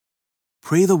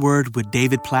Pray the Word with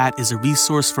David Platt is a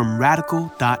resource from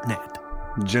radical.net.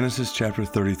 Genesis chapter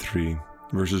 33,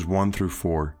 verses 1 through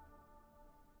 4.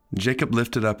 Jacob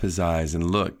lifted up his eyes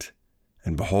and looked,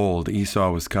 and behold,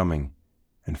 Esau was coming,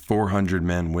 and 400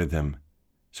 men with him.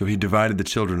 So he divided the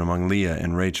children among Leah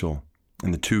and Rachel,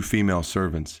 and the 2 female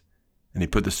servants. And he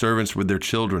put the servants with their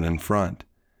children in front,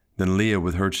 then Leah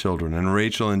with her children, and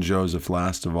Rachel and Joseph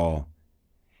last of all.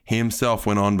 He himself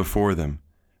went on before them,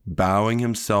 bowing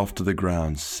himself to the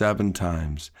ground 7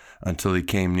 times until he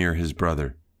came near his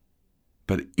brother.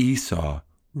 But Esau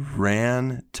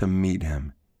ran to meet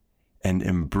him and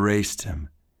embraced him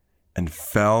and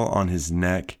fell on his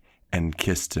neck and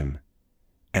kissed him,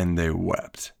 and they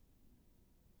wept.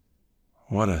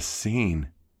 What a scene.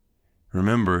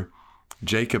 Remember,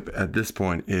 Jacob at this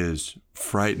point is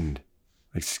frightened,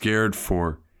 scared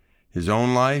for his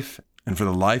own life and for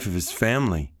the life of his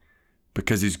family,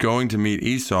 because he's going to meet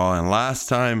Esau. And last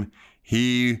time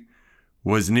he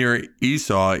was near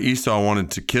Esau, Esau wanted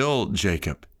to kill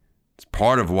Jacob. It's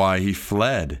part of why he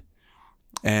fled.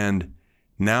 And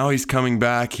now he's coming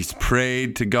back. He's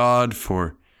prayed to God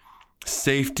for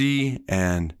safety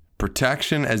and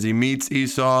protection as he meets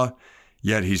Esau,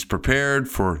 yet he's prepared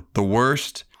for the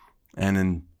worst. And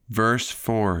in verse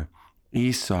 4,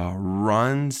 Esau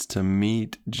runs to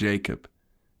meet Jacob,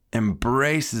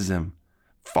 embraces him,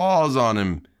 falls on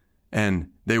him, and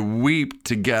they weep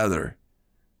together.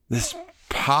 This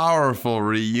powerful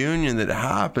reunion that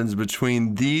happens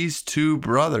between these 2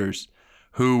 brothers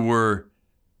who were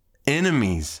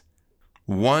enemies,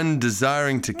 one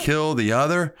desiring to kill the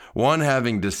other, one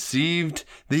having deceived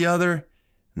the other,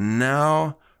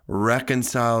 now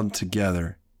reconciled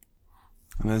together.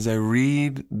 And as I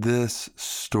read this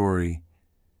story,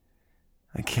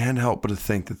 I can't help but to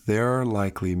think that there are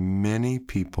likely many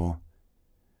people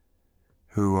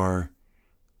who are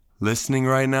listening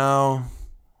right now.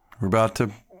 We're about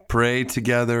to pray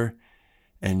together,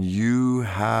 and you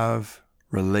have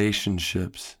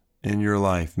relationships in your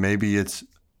life. Maybe it's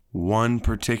one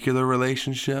particular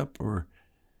relationship, or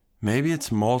maybe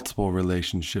it's multiple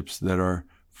relationships that are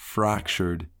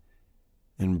fractured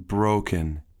and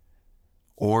broken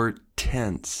or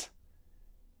tense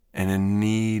and in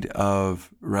need of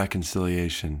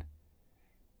reconciliation,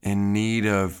 in need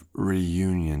of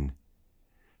reunion,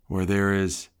 where there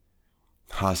is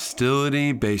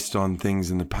hostility based on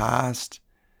things in the past,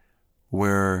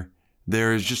 where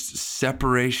there is just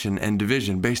separation and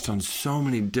division based on so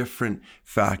many different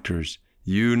factors.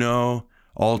 You know,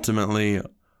 ultimately,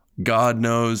 God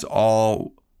knows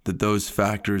all that those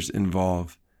factors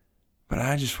involve. But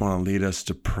I just want to lead us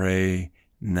to pray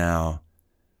now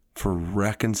for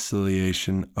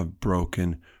reconciliation of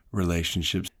broken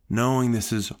relationships, knowing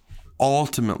this is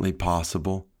ultimately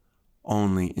possible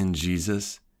only in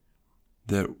Jesus,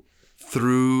 that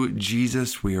through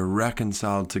Jesus we are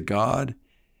reconciled to God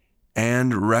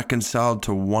and reconciled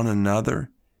to one another.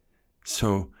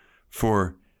 So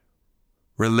for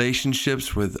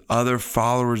relationships with other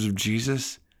followers of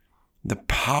Jesus, the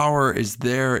power is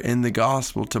there in the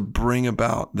gospel to bring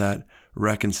about that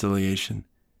reconciliation.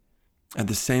 At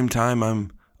the same time,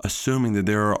 I'm assuming that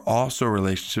there are also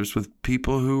relationships with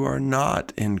people who are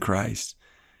not in Christ,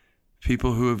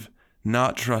 people who have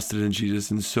not trusted in Jesus,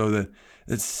 and so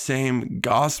that same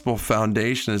gospel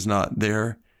foundation is not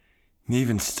there. And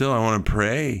even still, I want to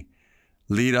pray,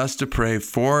 lead us to pray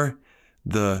for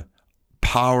the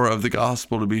power of the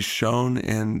gospel to be shown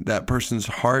in that person's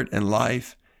heart and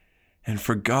life, and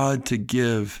for God to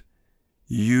give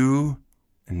you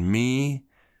and me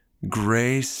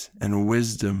grace and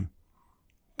wisdom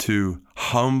to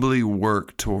humbly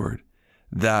work toward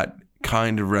that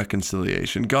kind of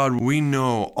reconciliation. God, we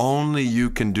know only you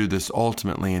can do this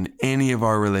ultimately in any of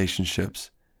our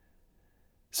relationships.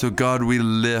 So God, we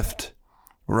lift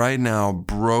right now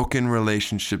broken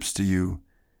relationships to you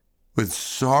with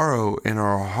sorrow in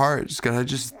our hearts. God, I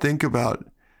just think about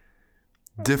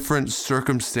different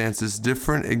circumstances,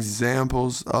 different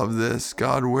examples of this,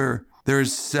 God, where there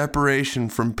is separation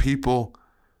from people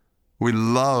we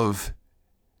love,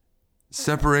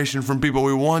 separation from people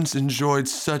we once enjoyed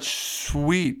such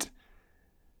sweet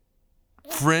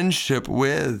friendship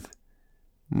with,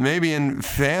 maybe in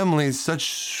families,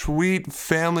 such sweet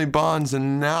family bonds,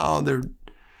 and now they're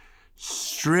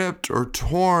stripped or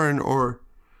torn or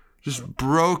just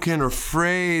broken or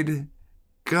frayed.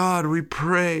 God, we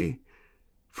pray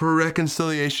for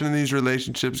reconciliation in these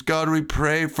relationships. God, we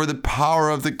pray for the power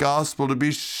of the gospel to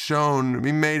be shown, to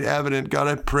be made evident. God,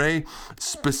 I pray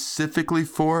specifically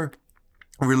for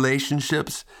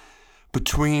relationships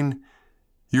between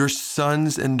your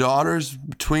sons and daughters,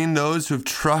 between those who have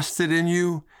trusted in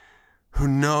you, who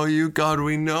know you. God,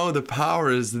 we know the power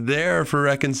is there for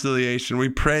reconciliation. We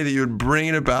pray that you would bring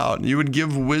it about. You would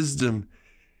give wisdom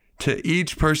to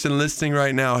each person listening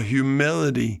right now,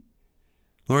 humility,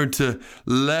 Lord, to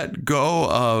let go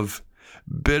of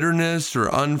bitterness or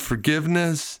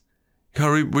unforgiveness.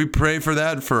 God, we pray for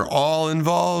that for all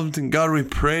involved. And God, we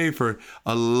pray for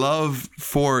a love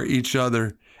for each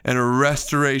other and a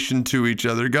restoration to each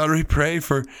other. God, we pray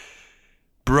for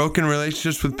broken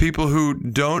relationships with people who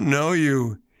don't know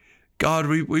you. God,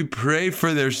 we pray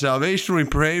for their salvation. We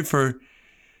pray for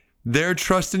their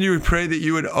trust in you. We pray that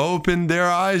you would open their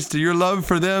eyes to your love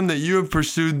for them, that you have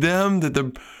pursued them, that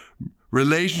the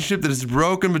relationship that is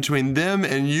broken between them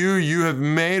and you have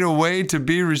made a way to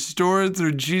be restored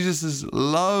through Jesus'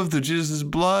 love, through Jesus'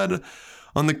 blood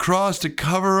on the cross to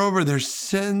cover over their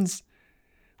sins.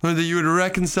 Lord, that you would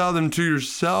reconcile them to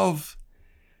yourself.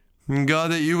 And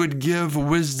God, that you would give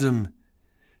wisdom,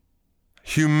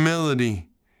 humility,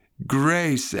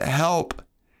 grace, help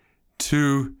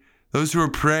to those who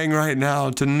are praying right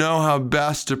now to know how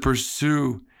best to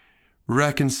pursue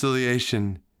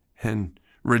reconciliation and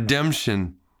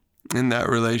redemption in that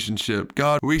relationship.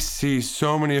 God, we see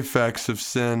so many effects of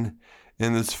sin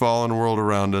in this fallen world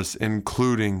around us,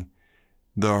 including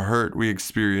the hurt we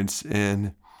experience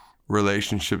in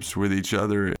relationships with each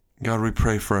other. God, we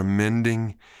pray for a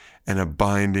mending and a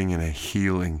binding and a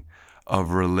healing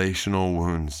of relational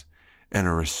wounds and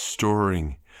a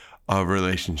restoring of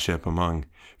relationship among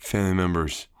family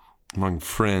members, among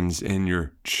friends in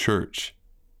your church.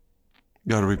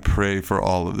 God, we pray for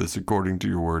all of this according to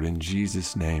your word. In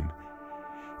Jesus' name,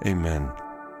 amen.